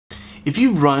If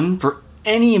you run for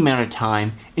any amount of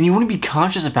time and you want to be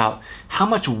conscious about how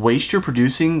much waste you're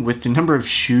producing with the number of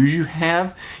shoes you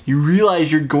have, you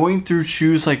realize you're going through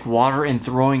shoes like water and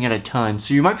throwing out a ton.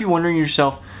 So you might be wondering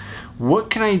yourself, what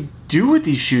can I do with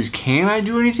these shoes? Can I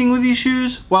do anything with these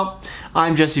shoes? Well,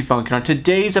 I'm Jesse Funk, and on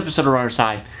today's episode of Runner's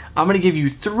High, I'm going to give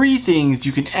you 3 things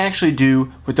you can actually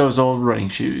do with those old running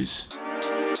shoes.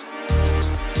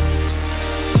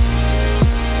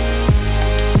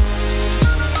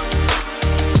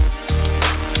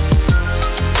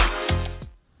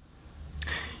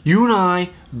 You and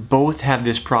I both have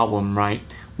this problem, right?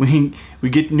 We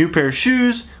get a new pair of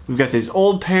shoes, we've got this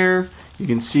old pair. You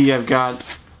can see I've got,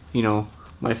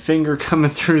 my finger coming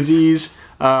through these.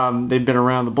 They've been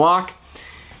around the block.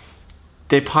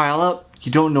 They pile up,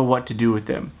 you don't know what to do with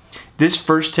them. This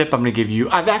first tip I'm gonna give you,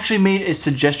 I've actually made a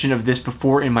suggestion of this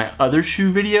before in my other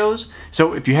shoe videos.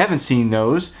 So if you haven't seen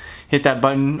those, hit that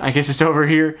button, I guess it's over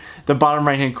here, the bottom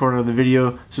right hand corner of the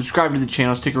video. Subscribe to the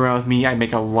channel, stick around with me. I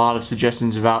make a lot of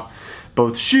suggestions about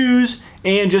both shoes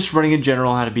and just running in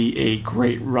general, how to be a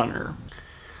great runner.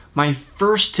 My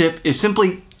first tip is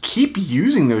simply keep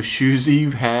using those shoes that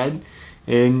you've had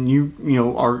and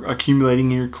you are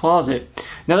accumulating in your closet.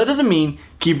 Now that doesn't mean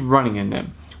keep running in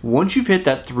them. Once you've hit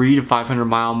that 300 to 500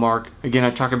 mile mark, again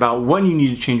I talk about when you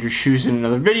need to change your shoes in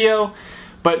another video,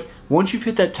 but once you've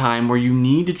hit that time where you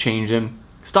need to change them,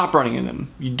 stop running in them.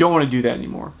 You don't want to do that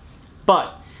anymore.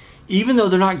 But even though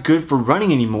they're not good for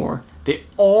running anymore, they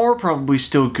are probably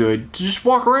still good to just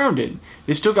walk around in.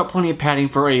 They've still got plenty of padding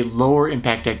for a lower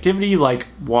impact activity like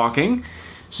walking,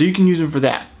 so you can use them for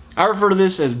that. I refer to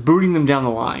this as booting them down the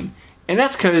line. And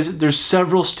that's because there's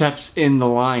several steps in the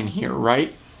line here,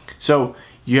 right? So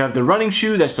you have the running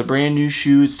shoe, that's the brand new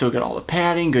shoe, it's still got all the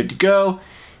padding, good to go.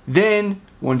 Then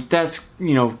once that's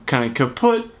kind of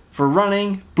kaput for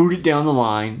running, boot it down the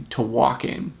line to walk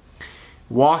in.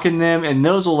 Walk in them, and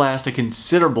those will last a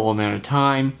considerable amount of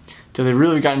time till they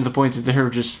really gotten to the point that they're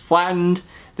just flattened.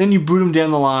 Then you boot them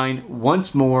down the line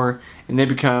once more and they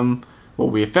become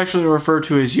what we affectionately refer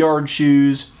to as yard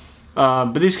shoes.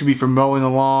 But these could be for mowing the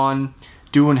lawn,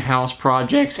 doing house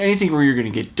projects, anything where you're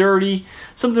going to get dirty,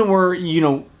 something where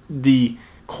the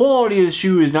quality of the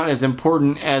shoe is not as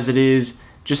important as it is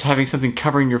just having something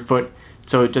covering your foot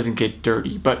so it doesn't get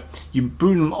dirty. But you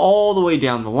boot them all the way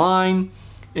down the line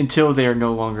until they are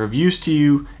no longer of use to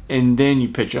you, and then you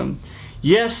pitch them.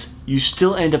 Yes, you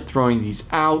still end up throwing these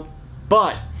out,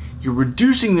 but you're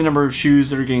reducing the number of shoes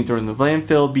that are getting thrown in the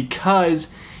landfill, because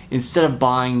instead of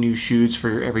buying new shoes for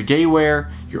your everyday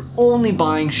wear, you're only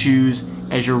buying shoes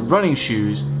as your running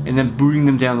shoes and then booting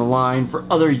them down the line for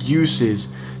other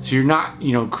uses. So you're not,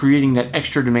 creating that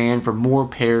extra demand for more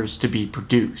pairs to be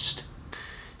produced.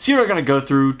 See what I gotta go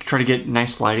through to try to get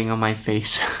nice lighting on my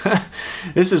face?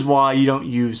 This is why you don't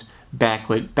use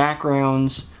backlit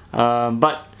backgrounds,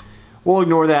 but we'll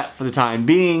ignore that for the time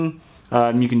being.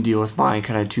 You can deal with my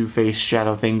kind of two-faced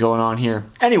shadow thing going on here.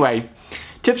 Anyway,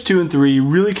 tips 2 and 3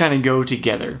 really kind of go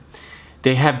together.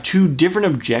 They have 2 different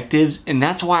objectives, and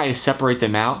that's why I separate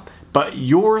them out. But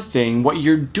your thing, what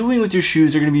you're doing with your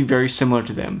shoes, are going to be very similar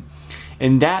to them.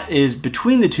 And that is,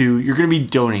 between the 2, you're going to be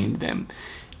donating them.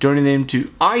 Donating them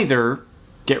to either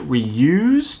get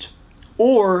reused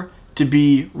or to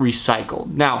be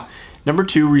recycled. Now, number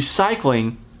 2,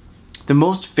 recycling. The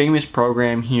most famous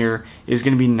program here is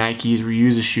going to be Nike's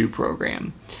Reuse a Shoe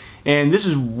program. And this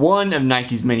is one of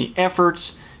Nike's many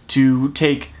efforts to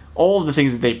take all of the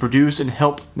things that they produce and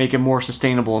help make a more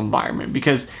sustainable environment,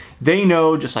 because they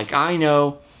know, just like I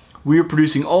know, we are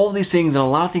producing all of these things and a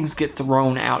lot of things get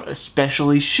thrown out,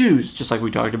 especially shoes, just like we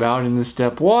talked about in this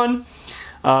step 1.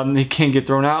 They can get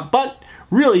thrown out, but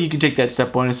really you can take that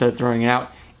step 1 instead of throwing it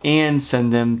out and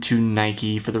send them to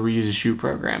Nike for the Reuse a Shoe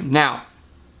program. Now,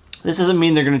 this doesn't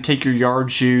mean they're going to take your yard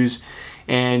shoes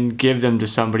and give them to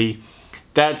somebody.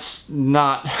 That's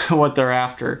not what they're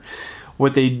after.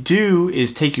 What they do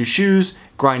is take your shoes,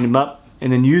 grind them up,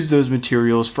 and then use those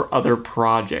materials for other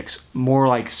projects. More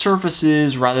like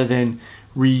surfaces rather than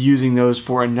reusing those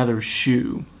for another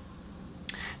shoe.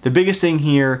 The biggest thing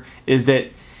here is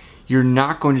that you're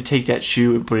not going to take that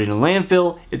shoe and put it in a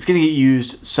landfill. It's going to get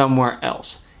used somewhere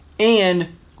else.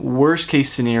 And worst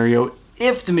case scenario,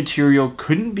 if the material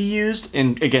couldn't be used,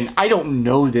 and again, I don't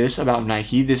know this about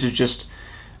Nike, this is just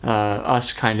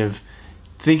us kind of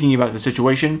thinking about the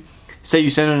situation. Say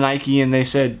you send a Nike and they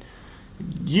said,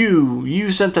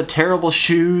 you sent the terrible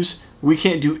shoes, we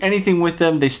can't do anything with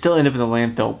them, they still end up in the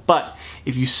landfill. But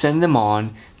if you send them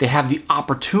on, they have the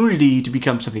opportunity to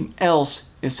become something else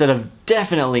instead of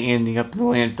definitely ending up in the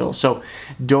landfill. So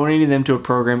donating them to a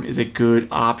program is a good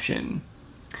option.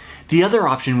 The other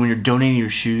option when you're donating your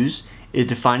shoes is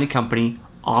to find a company,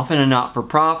 often a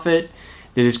not-for-profit,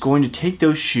 that is going to take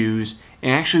those shoes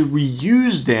and actually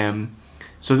reuse them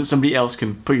so that somebody else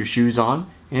can put your shoes on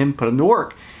and put them to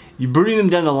work. You're bringing them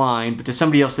down the line, but to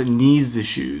somebody else that needs the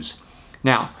shoes.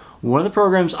 Now, one of the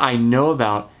programs I know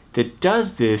about that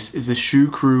does this is the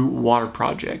Shoe Crew Water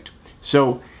Project.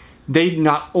 So they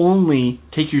not only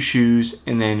take your shoes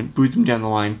and then boot them down the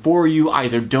line for you,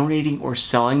 either donating or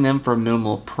selling them for a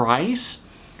minimal price,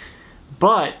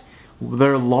 but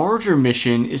their larger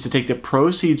mission is to take the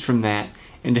proceeds from that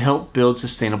and to help build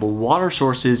sustainable water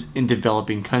sources in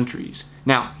developing countries.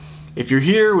 Now, if you're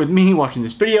here with me watching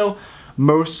this video,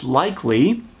 most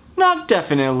likely, not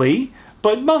definitely,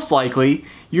 but most likely,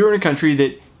 you're in a country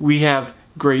that we have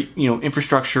great,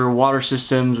 infrastructure, water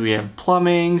systems, we have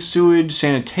plumbing, sewage,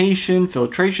 sanitation,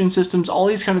 filtration systems, all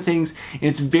these kind of things, and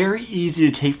it's very easy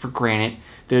to take for granted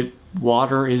that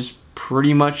water is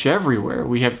pretty much everywhere.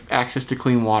 We have access to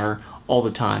clean water all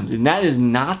the time, and that is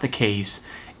not the case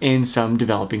in some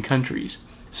developing countries.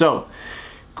 So,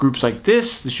 groups like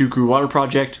this, the Shoe Crew Water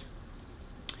Project,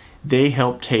 they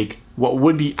help take what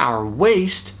would be our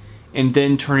waste and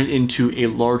then turn it into a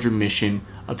larger mission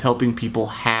of helping people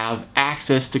have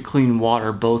access to clean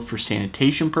water, both for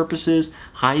sanitation purposes,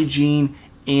 hygiene,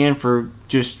 and for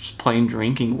just plain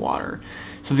drinking water.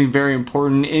 Something very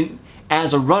important. And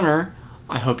as a runner,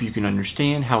 I hope you can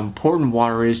understand how important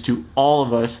water is to all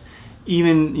of us,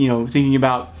 even, thinking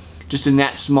about just in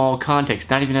that small context,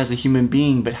 not even as a human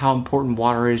being, but how important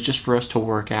water is just for us to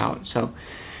work out. So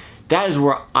that is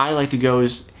where I like to go,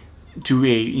 is to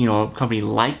a company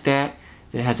like that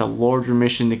has a larger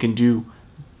mission that can do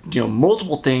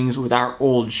multiple things with our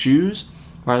old shoes,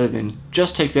 rather than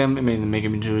just take them and make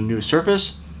them into a new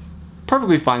surface.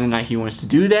 Perfectly fine that Nike wants to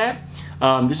do that.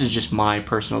 This is just my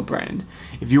personal brand.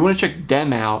 If you want to check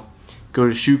them out, go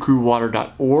to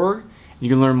shoecrewwater.org. You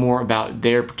can learn more about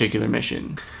their particular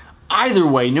mission. Either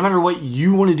way, no matter what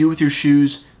you want to do with your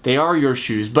shoes, they are your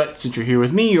shoes. But since you're here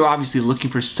with me, you're obviously looking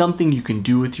for something you can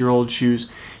do with your old shoes.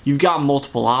 You've got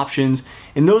multiple options,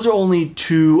 and those are only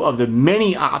two of the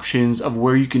many options of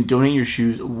where you can donate your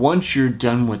shoes once you're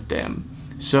done with them.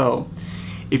 So,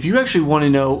 if you actually want to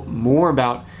know more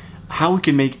about how we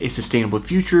can make a sustainable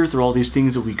future through all these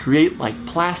things that we create, like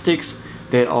plastics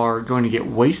that are going to get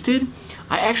wasted,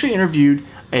 I actually interviewed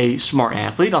a smart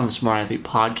athlete on the Smart Athlete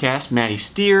podcast, Maddie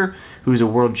Steer, who's a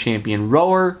world champion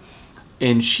rower,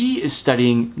 and she is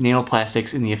studying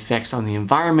nanoplastics and the effects on the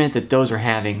environment that those are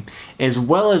having, as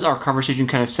well as our conversation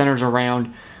kind of centers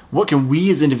around what can we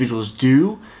as individuals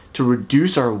do to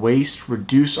reduce our waste,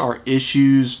 reduce our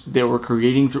issues that we're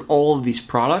creating through all of these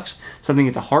products, something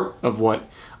at the heart of what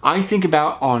I think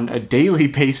about on a daily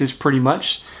basis pretty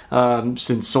much,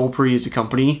 since Solpre is a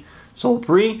company.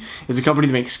 Solpre is a company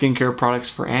that makes skincare products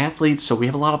for athletes, so we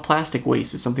have a lot of plastic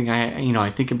waste. It's something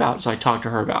I think about, so I talk to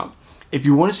her about. If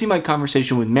you want to see my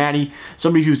conversation with Maddie,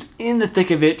 somebody who's in the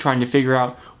thick of it, trying to figure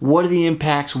out what are the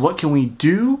impacts, what can we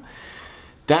do,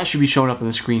 that should be showing up on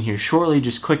the screen here shortly.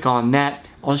 Just click on that.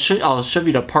 I'll shove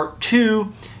you to part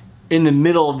 2. In the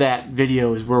middle of that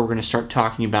video is where we're going to start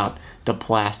talking about the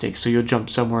plastics, so you'll jump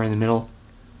somewhere in the middle.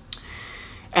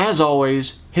 As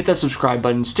always, hit that subscribe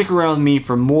button, stick around with me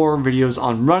for more videos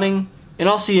on running, and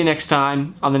I'll see you next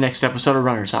time on the next episode of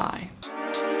Runner's High.